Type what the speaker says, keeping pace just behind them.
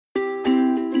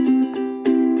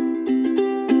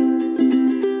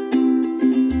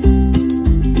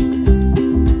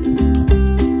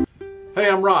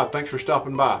I'm Rod, thanks for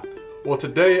stopping by. Well,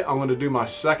 today I'm going to do my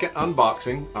second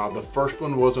unboxing. The first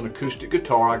one was an acoustic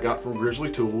guitar I got from Grizzly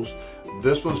Tools.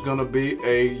 This one's going to be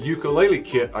a ukulele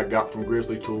kit I got from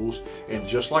Grizzly Tools. And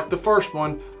just like the first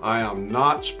one, I am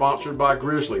not sponsored by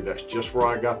Grizzly. That's just where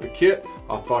I got the kit.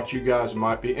 I thought you guys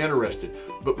might be interested.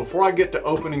 But before I get to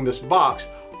opening this box,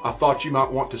 I thought you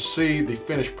might want to see the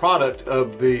finished product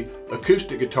of the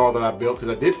acoustic guitar that I built,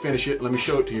 because I did finish it. Let me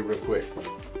show it to you real quick.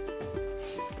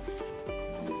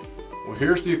 Well,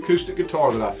 here's the acoustic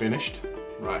guitar that I finished.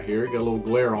 Right here, got a little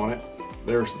glare on it.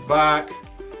 There's the back.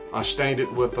 I stained it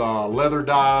with leather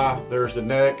dye. There's the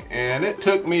neck, and it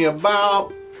took me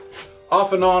about,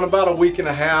 off and on, about a week and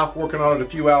a half, working on it a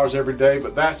few hours every day,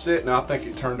 but that's it, and I think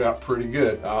it turned out pretty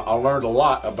good. I learned a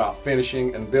lot about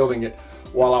finishing and building it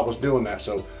while I was doing that.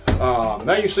 So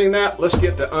now you've seen that, let's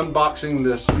get to unboxing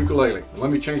this ukulele. Let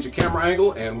me change the camera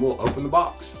angle and we'll open the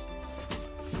box.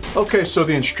 Okay, so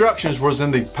the instructions was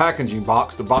in the packaging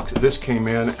box, the box that this came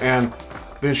in, and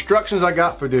the instructions I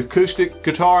got for the acoustic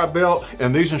guitar I built,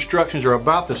 and these instructions are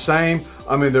about the same.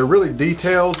 I mean, they're really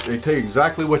detailed. They tell you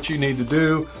exactly what you need to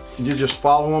do. You just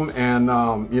follow them, and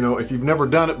you know, if you've never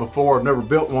done it before, or never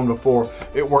built one before,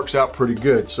 it works out pretty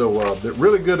good. So they're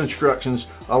really good instructions.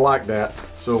 I like that.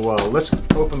 So let's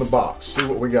open the box, see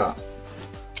what we got.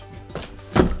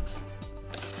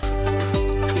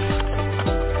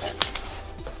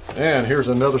 And here's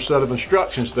another set of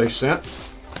instructions they sent.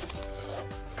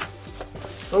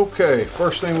 Okay,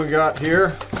 first thing we got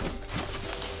here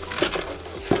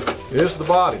is the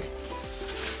body.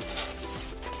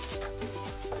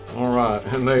 All right,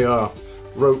 and they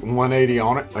wrote 180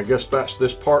 on it. I guess that's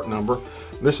this part number.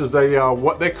 This is a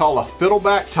what they call a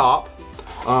fiddleback top.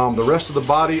 The rest of the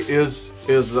body is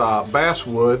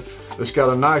basswood. It's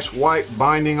got a nice white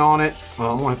binding on it.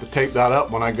 I'm gonna have to tape that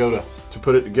up when I go to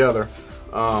put it together.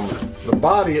 The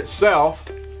body itself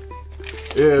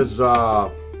is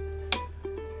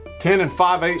 10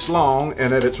 5/8 long,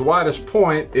 and at its widest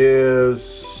point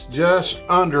is just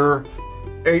under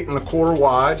 8 1/4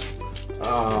 wide.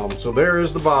 So there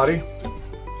is the body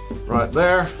right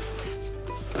there.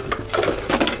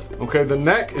 Okay, the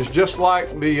neck is just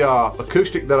like the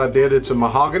acoustic that I did. It's a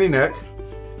mahogany neck.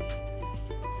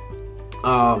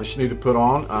 That you need to put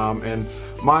on, and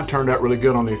mine turned out really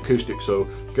good on the acoustic. So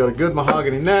got a good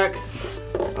mahogany neck.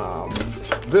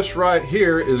 This right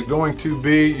here is going to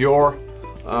be your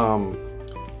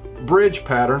bridge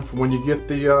pattern. When you get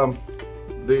the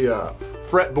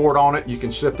fretboard on it, you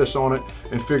can set this on it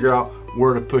and figure out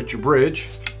where to put your bridge.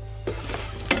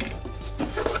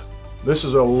 This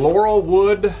is a laurel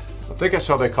wood, I think that's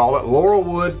how they call it, laurel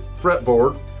wood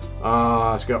fretboard.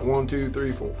 It's got 1, 2,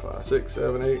 3, 4, 5, 6,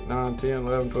 7, 8, 9, 10,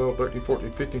 11, 12, 13,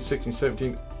 14, 15, 16,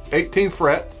 17, 18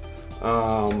 fret.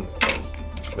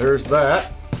 There's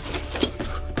that.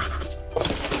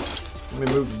 Let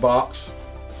me move the box.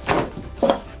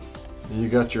 You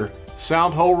got your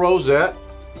sound hole rosette.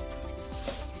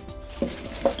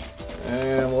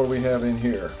 And what do we have in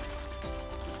here?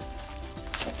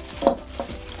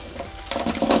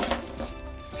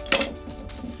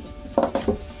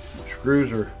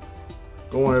 Screws are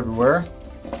going everywhere.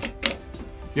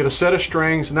 Get a set of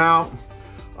strings. Now,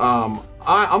 I'm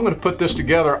going to put this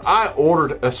together. I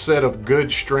ordered a set of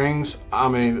good strings. I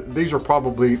mean, these are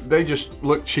probably, they just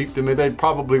look cheap to me. They'd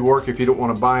probably work if you don't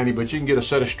want to buy any, but you can get a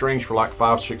set of strings for like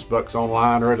 $5 or $6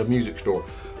 online or at a music store.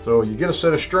 So you get a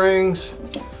set of strings,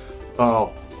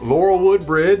 laurel wood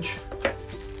bridge.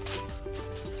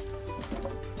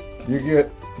 You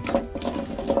get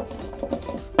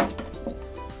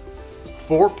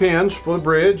 4 pins for the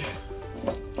bridge.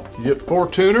 You get 4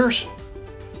 tuners.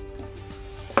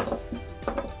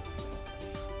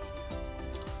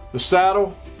 The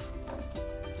saddle,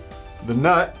 the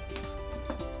nut,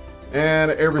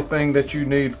 and everything that you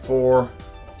need for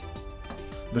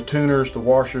the tuners, the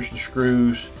washers, the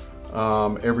screws,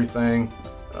 everything.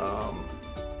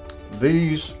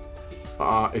 These,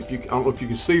 I don't know if you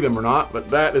can see them or not, but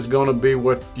that is going to be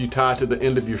what you tie to the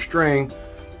end of your string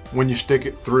when you stick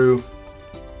it through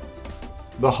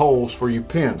the holes for your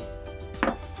pin.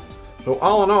 So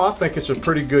all in all, I think it's a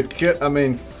pretty good kit. I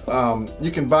mean, you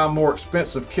can buy more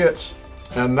expensive kits,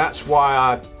 and that's why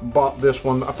I bought this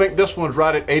one. I think this one's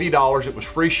right at $80. It was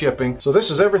free shipping. So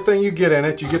this is everything you get in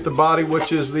it. You get the body,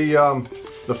 which is the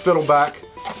fiddleback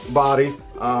body,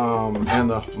 and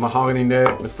the mahogany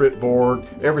neck, the fretboard,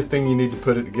 everything you need to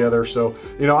put it together. So,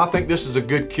 you know, I think this is a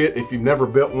good kit. If you've never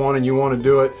built one and you want to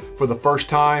do it for the first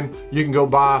time, you can go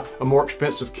buy a more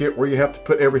expensive kit where you have to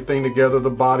put everything together, the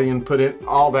body, and put it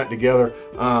all that together.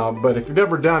 But if you've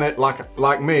never done it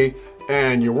like me,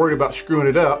 and you're worried about screwing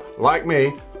it up, like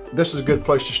me, this is a good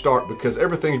place to start because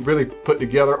everything's really put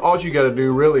together. All you got to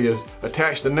do really is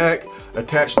attach the neck,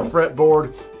 attach the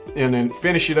fretboard, and then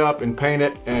finish it up and paint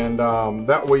it. And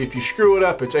that way, if you screw it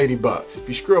up, it's 80 bucks. If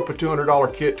you screw up a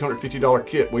 $200 kit, $250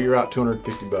 kit, well, you're out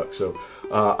 250 bucks. So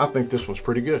I think this one's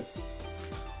pretty good.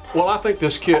 Well, I think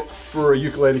this kit for a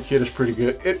ukulele kit is pretty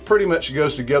good. It pretty much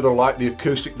goes together like the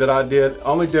acoustic that I did.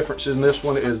 Only difference in this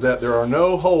one is that there are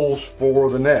no holes for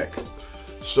the neck.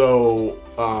 So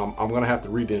I'm gonna have to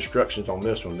read the instructions on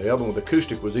this one. The other one, the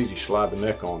acoustic, was easy, slide the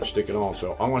neck on, stick it on.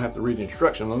 So I'm gonna have to read the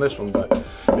instructions on this one. But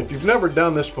if you've never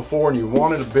done this before and you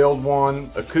wanted to build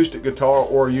one, acoustic guitar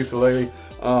or a ukulele,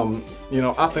 you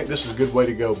know, I think this is a good way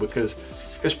to go because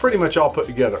it's pretty much all put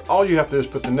together. All you have to do is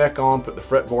put the neck on, put the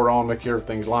fretboard on, make sure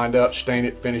everything's lined up, stain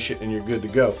it, finish it, and you're good to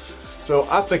go. So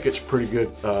I think it's pretty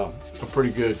good, a pretty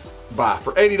good buy.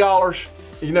 For $80,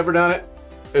 you never done it,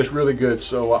 it's really good.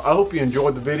 So I hope you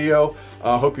enjoyed the video.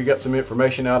 I hope you got some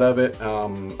information out of it. I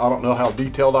don't know how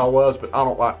detailed I was, but I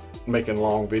don't like making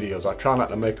long videos. I try not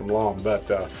to make them long,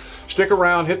 but stick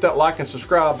around, hit that like and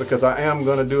subscribe because I am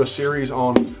going to do a series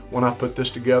on when I put this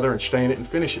together and stain it and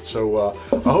finish it. So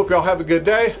I hope y'all have a good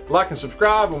day. Like and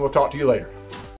subscribe, and we'll talk to you later.